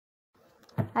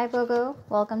Hi Virgo,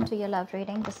 welcome to your love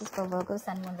reading. This is for Virgo,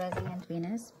 Sun, Moon, Rising and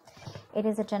Venus. It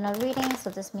is a general reading, so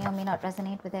this may or may not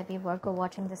resonate with every Virgo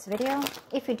watching this video.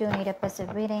 If you do need a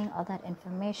passive reading, all that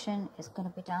information is going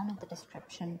to be down in the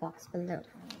description box below.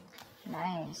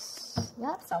 Nice. You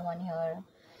have someone here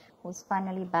who's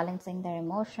finally balancing their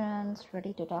emotions,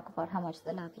 ready to talk about how much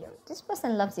they love you. This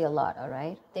person loves you a lot,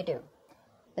 alright? They do.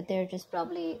 But they're just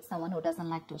probably someone who doesn't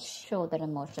like to show their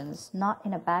emotions, not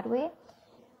in a bad way,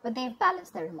 but they've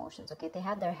balanced their emotions, okay? They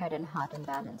have their head and heart in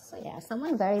balance. So yeah,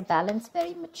 someone very balanced,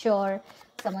 very mature,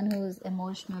 someone who's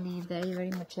emotionally very, very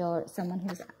mature, someone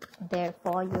who's there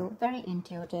for you, very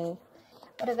intuitive,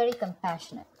 but a very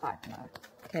compassionate partner,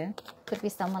 okay? Could be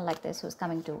someone like this who's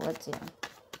coming towards you.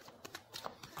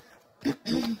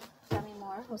 Tell me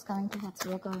more, who's coming towards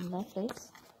Virgo in love,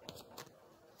 please?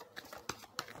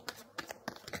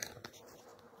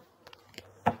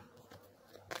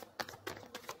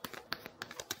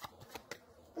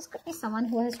 This could be someone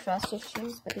who has trust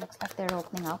issues, but it looks like they're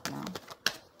opening up now.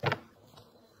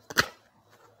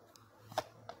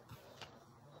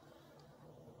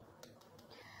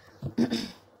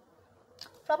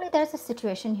 Probably there's a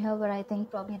situation here where I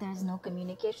think probably there's no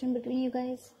communication between you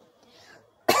guys.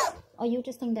 Or you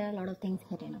just think there are a lot of things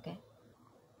hidden, okay?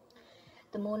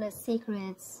 The moon is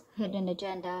secrets, hidden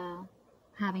agenda,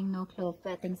 having no clue of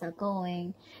where things are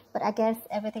going. But I guess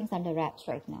everything's under wraps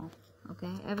right now.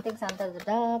 Okay, everything's under the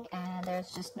dark and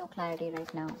there's just no clarity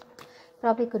right now.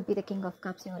 Probably could be the King of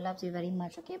Cups who loves you very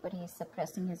much, okay, but he's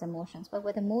suppressing his emotions. But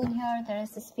with the moon here, there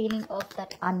is this feeling of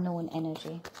that unknown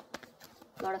energy.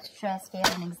 A lot of stress, fear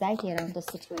and anxiety around this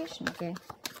situation, okay.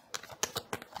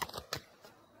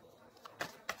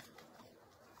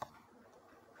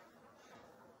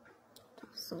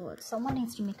 So someone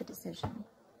needs to make a decision.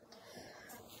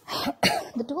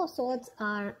 The Two of Swords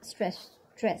are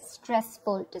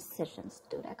stressful decisions.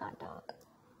 Dude, I can't talk.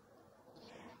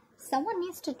 Someone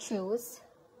needs to choose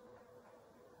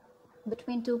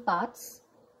between two paths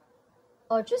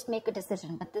or just make a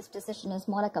decision, but this decision is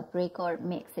more like a break or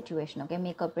make situation, okay?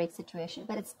 Make or break situation,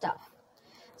 but it's tough.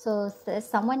 So there's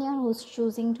someone here who's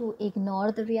choosing to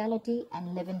ignore the reality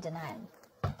and live in denial.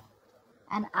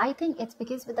 And I think it's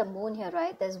because with the moon here,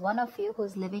 right, there's one of you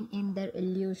who's living in their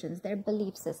illusions, their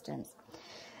belief systems.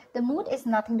 The mood is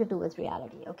nothing to do with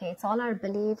reality, okay? It's all our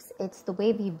beliefs. It's the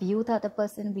way we view the other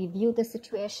person, we view the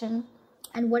situation.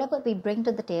 And whatever we bring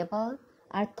to the table,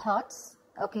 our thoughts,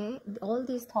 okay? All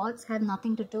these thoughts have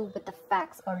nothing to do with the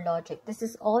facts or logic. This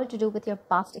is all to do with your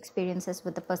past experiences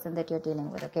with the person that you're dealing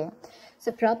with, okay?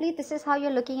 So probably this is how you're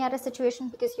looking at a situation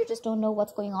because you just don't know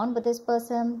what's going on with this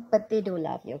person, but they do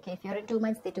love you, okay? If you're in 2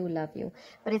 months, they do love you.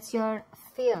 But it's your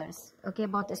fears, okay,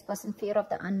 about this person, fear of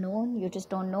the unknown. You just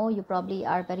don't know. You probably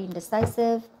are very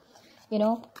indecisive, you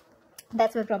know.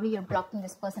 That's why probably you're blocking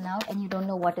this person out and you don't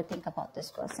know what to think about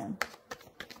this person.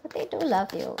 But they do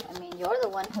love you. I mean, you're the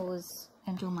one who's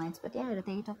in 2 minds. But yeah, the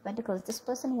Eight of Pentacles, this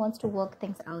person wants to work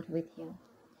things out with you.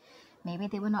 Maybe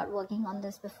they were not working on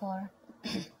this before.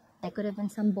 There could have been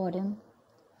some boredom.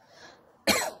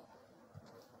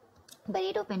 But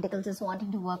Eight of Pentacles is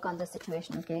wanting to work on the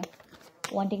situation, okay?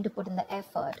 Wanting to put in the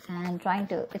effort and trying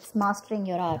to, it's mastering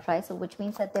your art, right? So which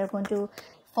means that they're going to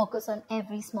focus on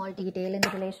every small detail in the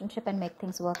relationship and make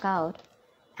things work out.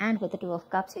 And with the Two of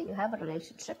Cups here, you have a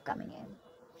relationship coming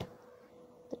in.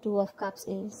 The Two of Cups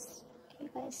is, can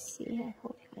you guys see? I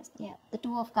hope you guys, yeah. The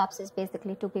Two of Cups is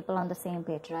basically two people on the same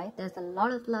page, right? There's a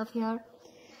lot of love here.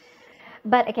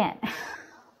 But again,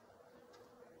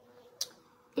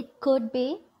 it could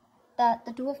be that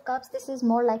the Two of Cups, this is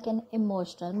more like an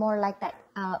emotional, more like that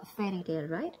fairy tale,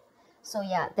 right? So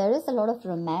yeah, there is a lot of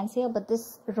romance here, but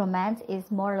this romance is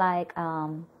more like,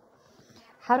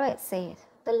 how do I say it?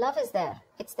 The love is there,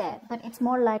 it's there, but it's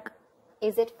more like,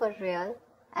 is it for real?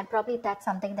 And probably that's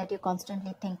something that you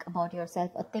constantly think about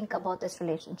yourself or think about this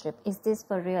relationship. Is this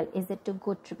for real? Is it too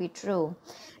good to be true?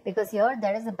 Because here,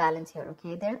 there is a balance here,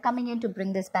 okay? They're coming in to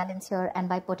bring this balance here and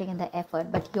by putting in the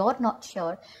effort. But you're not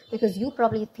sure because you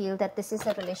probably feel that this is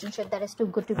a relationship that is too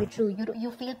good to be true.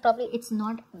 You feel probably it's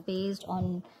not based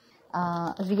on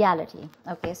reality,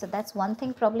 okay? So that's one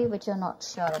thing probably which you're not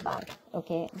sure about,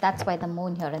 okay? That's why the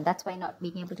moon here, and that's why not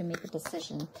being able to make a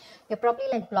decision. You're probably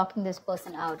like blocking this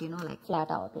person out, you know, like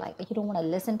flat out, like you don't want to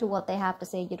listen to what they have to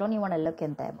say. You don't even want to look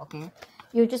in them, okay?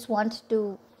 You just want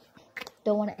to,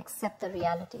 don't want to accept the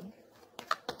reality.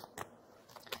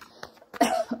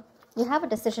 You have a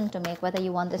decision to make whether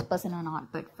you want this person or not,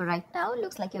 but for right now, it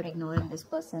looks like you're ignoring this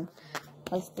person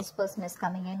because this person is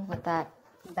coming in with that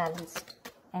balanced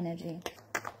energy.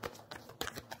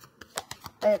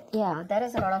 But yeah, there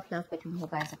is a lot of love between you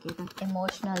guys, okay? The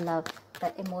emotional love,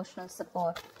 the emotional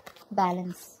support,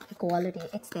 balance, equality,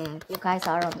 it's there. You guys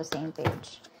are on the same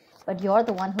page. But you're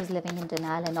the one who's living in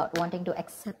denial and not wanting to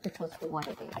accept the truth for what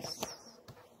it is.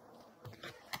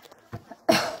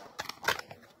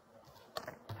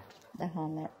 The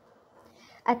Hermit.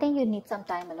 I think you need some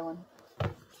time alone.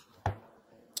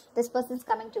 This person's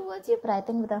coming towards you, but I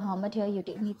think with the Hermit here, you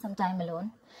need some time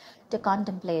alone to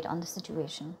contemplate on the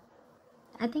situation.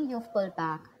 I think you've pulled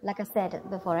back. Like I said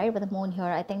before, right? With the Moon here,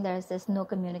 I think there's this no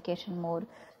communication mode.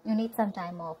 You need some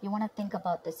time off. You want to think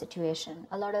about the situation.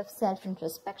 A lot of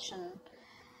self-introspection.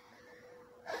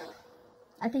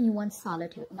 I think you want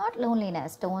solitude, not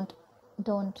loneliness. Don't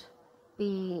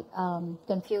be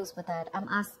confused with that.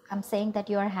 I'm saying that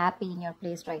you are happy in your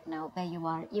place right now where you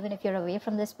are. Even if you're away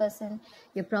from this person,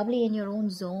 you're probably in your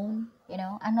own zone. You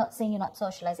know, I'm not saying you're not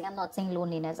socializing. I'm not saying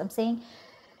loneliness. I'm saying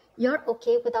you're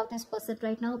okay without this person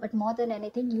right now, but more than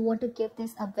anything, you want to give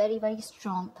this a very, very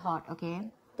strong thought,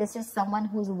 okay? This is someone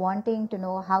who's wanting to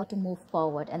know how to move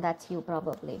forward, and that's you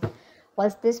probably.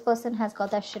 Whilst this person has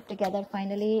got that shit together,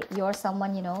 finally, you're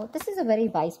someone, you know, this is a very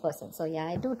wise person. So yeah,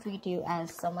 I do treat you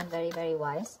as someone very, very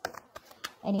wise.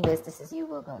 Anyways, this is you,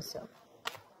 Virgo, so.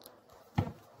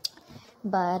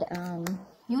 But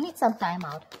you need some time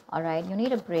out, all right? You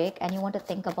need a break, and you want to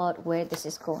think about where this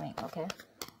is going, okay?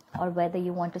 Or whether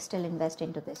you want to still invest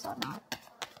into this or not.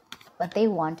 But they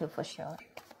want to for sure.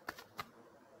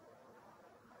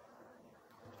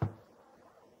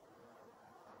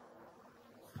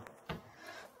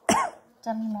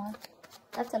 Tell me more.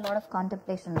 That's a lot of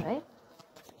contemplation, right?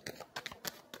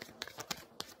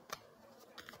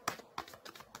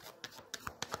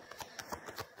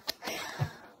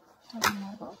 Tell me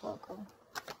more about Virgo.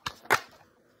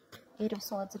 8 of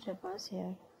Swords in reverse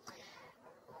here.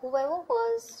 Whoever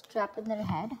was trapped in their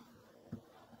head.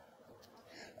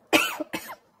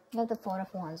 Like the 4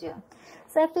 of Wands here.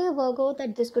 So I feel, Virgo,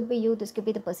 that this could be you, this could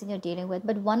be the person you're dealing with,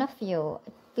 but one of you,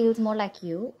 it feels more like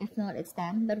you, if not it's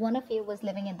them, but one of you was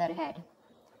living in their head,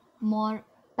 more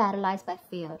paralyzed by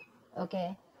fear,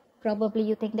 okay? Probably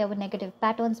you think there were negative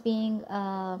patterns being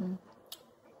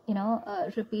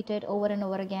repeated over and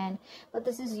over again, but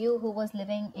this is you who was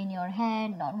living in your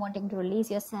head, not wanting to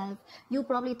release yourself. You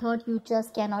probably thought you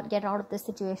just cannot get out of this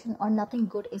situation, or nothing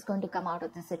good is going to come out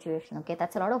of this situation, okay?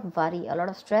 That's a lot of worry, a lot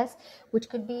of stress, which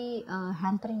could be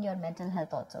hampering your mental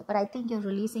health also. But I think you're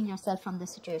releasing yourself from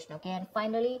this situation, okay? And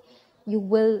finally, you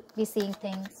will be seeing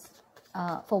things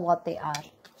for what they are.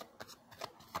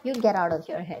 You'll get out of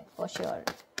your head for sure.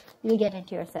 You'll get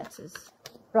into your senses.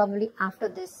 Probably after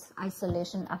this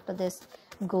isolation, after this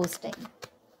ghosting.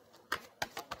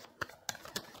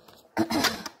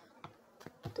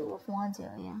 2 of Wands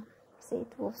here, yeah. See,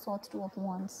 2 of Swords, 2 of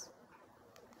Wands.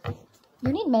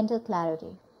 You need mental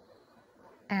clarity.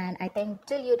 And I think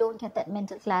till you don't get that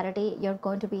mental clarity, you're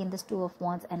going to be in this 2 of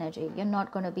Wands energy. You're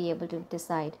not going to be able to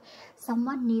decide.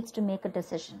 Someone needs to make a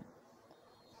decision.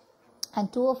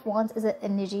 And 2 of Wands is an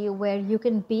energy where you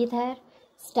can be there,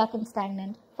 stuck and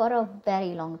stagnant for a very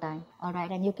long time, all right?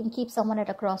 And you can keep someone at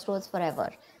a crossroads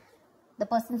forever. The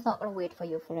person's not going to wait for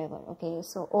you forever, okay?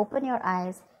 So open your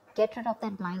eyes, get rid of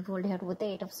that blindfold here with the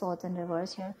 8 of Swords in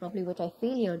reverse here, probably which I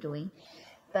feel you're doing.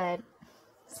 But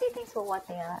see things for what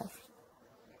they are.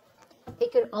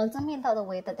 It could also mean the other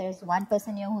way, that there's one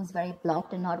person here who's very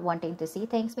blocked and not wanting to see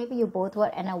things. Maybe you both were,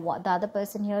 and the other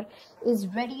person here is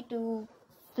ready to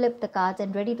flip the cards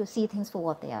and ready to see things for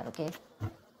what they are, okay?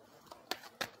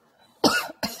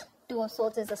 2 of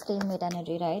Swords is a stalemate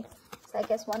energy, right? So I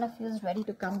guess one of you is ready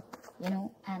to come,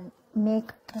 and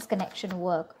make this connection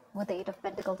work with the 8 of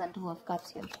Pentacles and 2 of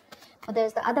Cups here. But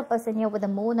there's the other person here with the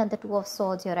Moon and the 2 of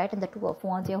Swords here, right? And the 2 of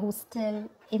Wands here, who's still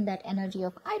in that energy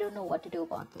of, I don't know what to do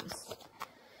about this.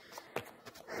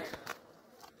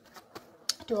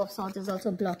 2 of Swords is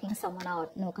also blocking someone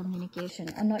out, no communication,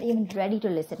 or not even ready to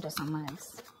listen to someone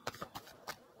else.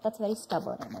 That's very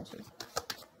stubborn energy.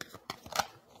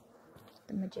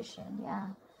 The Magician, yeah.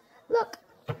 Look,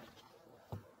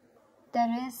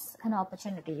 there is an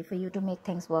opportunity for you to make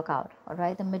things work out, all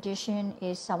right? The Magician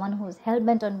is someone who's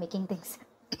hell-bent on making things.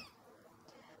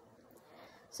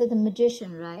 So the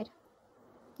Magician, right?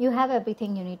 You have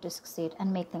everything you need to succeed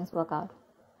and make things work out,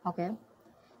 okay?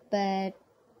 But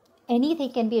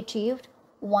anything can be achieved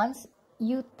once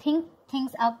you think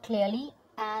things out clearly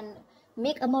and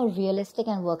make a more realistic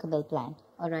and workable plan,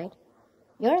 all right?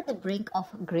 You're at the brink of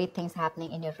great things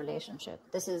happening in your relationship.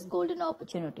 This is golden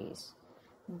opportunities.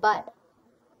 But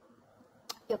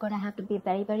you're going to have to be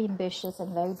very, very ambitious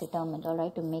and very determined, all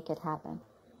right, to make it happen.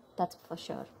 That's for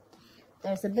sure.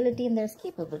 There's ability and there's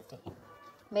capability.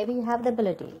 Maybe you have the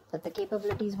ability, but the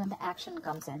capability is when the action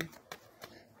comes in.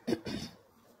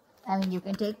 I mean, you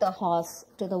can take the horse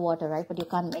to the water, right? But you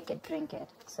can't make it drink it.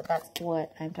 So that's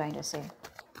what I'm trying to say.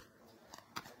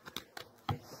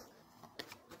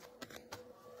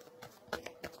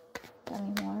 Tell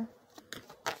me more.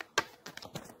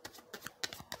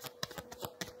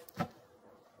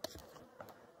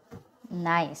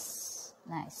 Nice.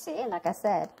 Nice. See, like I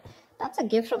said, that's a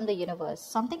gift from the universe.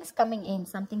 Something's coming in,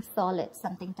 something solid,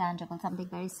 something tangible, something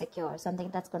very secure, something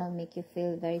that's going to make you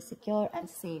feel very secure and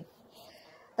safe.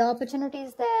 The opportunity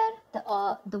is there,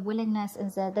 the willingness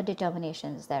is there, the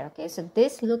determination is there. Okay, so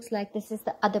this looks like this is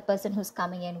the other person who's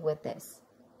coming in with this.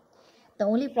 The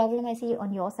only problem I see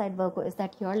on your side, Virgo, is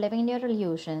that you're living in your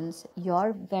illusions.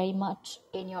 You're very much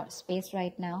in your space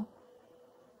right now.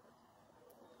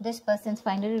 This person's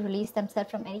finally released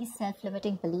themselves from any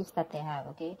self-limiting beliefs that they have,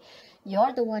 okay?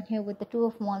 You're the one here with the Two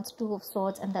of Wands, Two of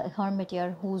Swords, and the Hermit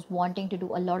here who's wanting to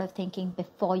do a lot of thinking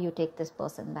before you take this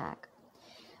person back.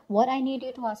 What I need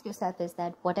you to ask yourself is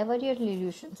that whatever your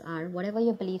illusions are, whatever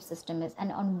your belief system is,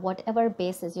 and on whatever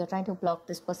basis you're trying to block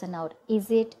this person out, is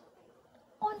it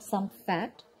on some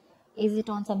fact? Is it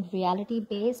on some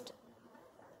reality-based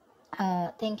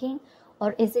thinking?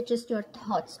 Or is it just your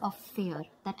thoughts of fear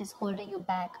that is holding you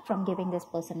back from giving this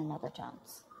person another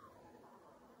chance?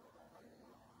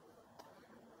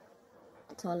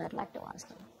 That's all I'd like to ask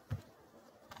you.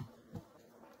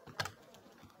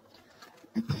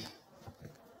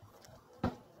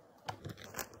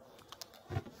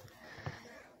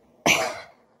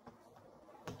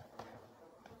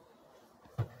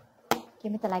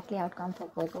 Give me the likely outcome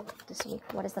for Virgo this week.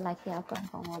 What is the likely outcome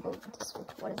for Virgo this week?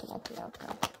 What is the likely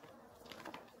outcome?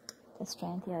 The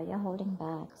strength here, you're holding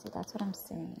back. So that's what I'm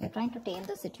saying. You're trying to tame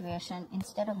the situation.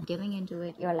 Instead of giving into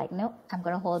it, you're like, no, I'm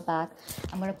going to hold back.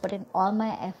 I'm going to put in all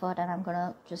my effort and I'm going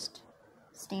to just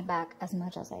stay back as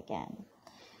much as I can.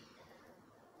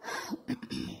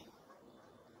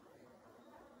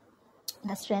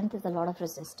 The strength is a lot of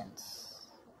resistance.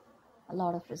 A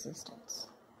lot of resistance.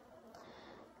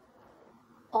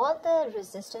 All the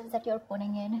resistance that you're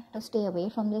putting in to stay away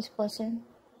from this person,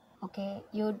 okay,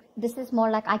 this is more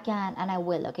like I can and I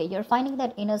will, okay? You're finding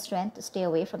that inner strength to stay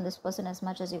away from this person as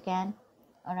much as you can,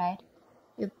 all right?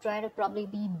 You try to probably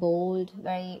be bold,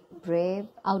 very brave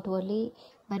outwardly,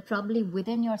 but probably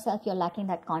within yourself, you're lacking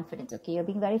that confidence, okay? You're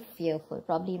being very fearful,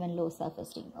 probably even low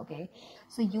self-esteem, okay?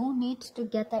 So you need to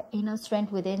get that inner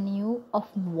strength within you of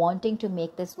wanting to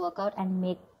make this work out and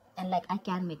like, I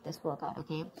can make this work out,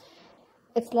 okay?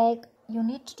 It's like you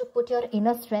need to put your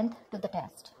inner strength to the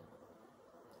test.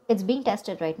 It's being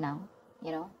tested right now,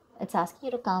 you know. It's asking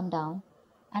you to calm down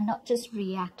and not just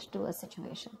react to a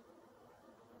situation.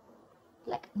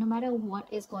 Like, no matter what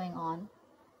is going on,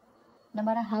 no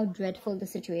matter how dreadful the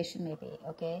situation may be,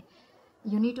 okay,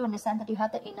 you need to understand that you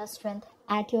have the inner strength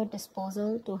at your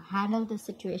disposal to handle the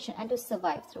situation and to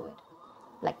survive through it.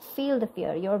 Like, feel the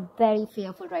fear. You're very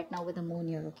fearful right now with the moon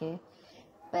here, okay?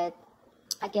 But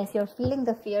I guess you're feeling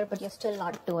the fear, but you're still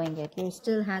not doing it. You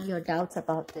still have your doubts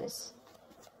about this.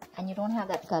 And you don't have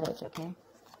that courage, okay?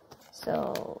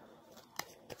 So,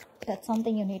 that's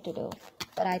something you need to do.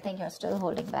 But I think you're still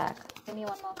holding back. Give me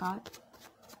one more card.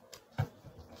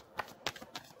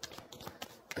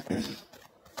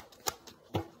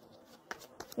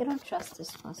 You don't trust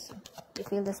this person. You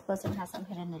feel this person has some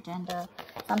hidden agenda.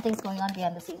 Something's going on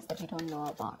behind the scenes that you don't know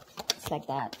about. It's like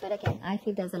that. But again, I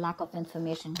feel there's a lack of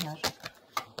information here.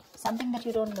 Something that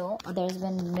you don't know, or there's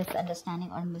been misunderstanding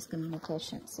or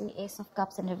miscommunication. See, Ace of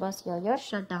Cups in reverse here. You're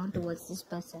shut down towards this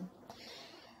person.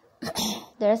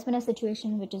 There has been a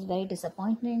situation which is very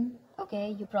disappointing.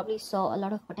 Okay, you probably saw a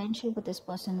lot of potential with this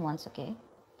person once, okay?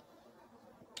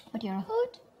 But you're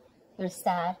hurt, you're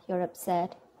sad, you're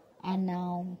upset, and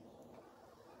now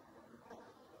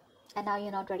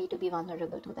you're not ready to be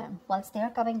vulnerable to them. Once they're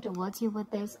coming towards you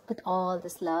with all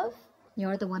this love,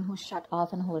 you're the one who's shut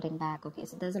off and holding back, okay?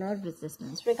 So there's a lot of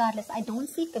resistance. Regardless, I don't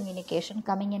see communication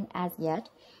coming in as yet,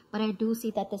 but I do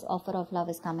see that this offer of love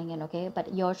is coming in, okay?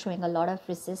 But you're showing a lot of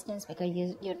resistance because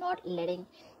you're not letting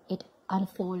it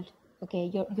unfold, okay?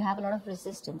 You have a lot of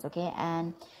resistance, okay?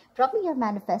 And probably you're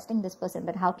manifesting this person,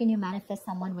 but how can you manifest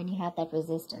someone when you have that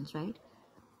resistance, right?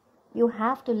 You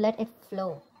have to let it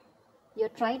flow. You're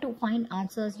trying to find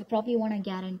answers. You probably want a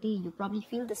guarantee. You probably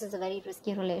feel this is a very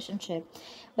risky relationship.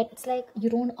 But it's like you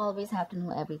don't always have to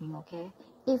know everything, okay?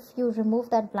 If you remove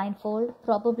that blindfold,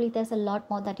 probably there's a lot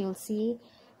more that you'll see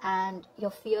and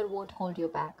your fear won't hold you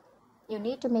back. You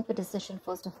need to make a decision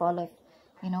first of all, if,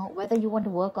 you know, whether you want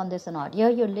to work on this or not.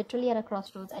 You're literally at a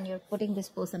crossroads and you're putting this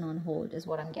person on hold is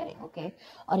what I'm getting, okay?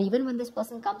 Or even when this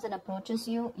person comes and approaches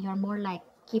you, you're more like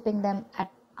keeping them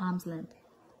at arm's length.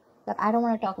 Like, I don't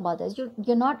want to talk about this.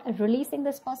 You're not releasing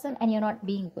this person, and you're not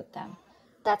being with them.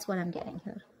 That's what I'm getting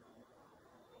here.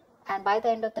 And by the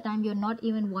end of the time, you're not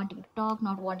even wanting to talk,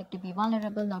 not wanting to be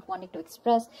vulnerable, not wanting to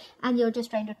express, and you're just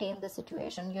trying to tame the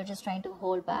situation. You're just trying to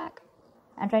hold back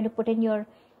and trying to put in your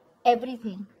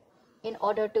everything in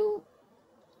order to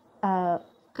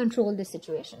control the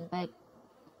situation. But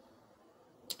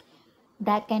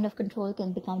that kind of control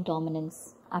can become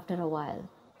dominance after a while.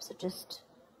 So just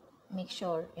make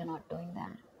sure you're not doing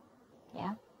that.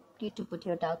 Yeah, you need to put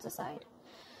your doubts aside.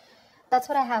 That's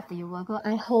what I have for you, Virgo.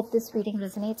 I hope this reading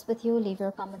resonates with you. Leave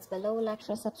your comments below, like,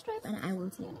 share, subscribe, and I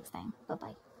will see you next time.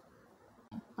 Bye-bye.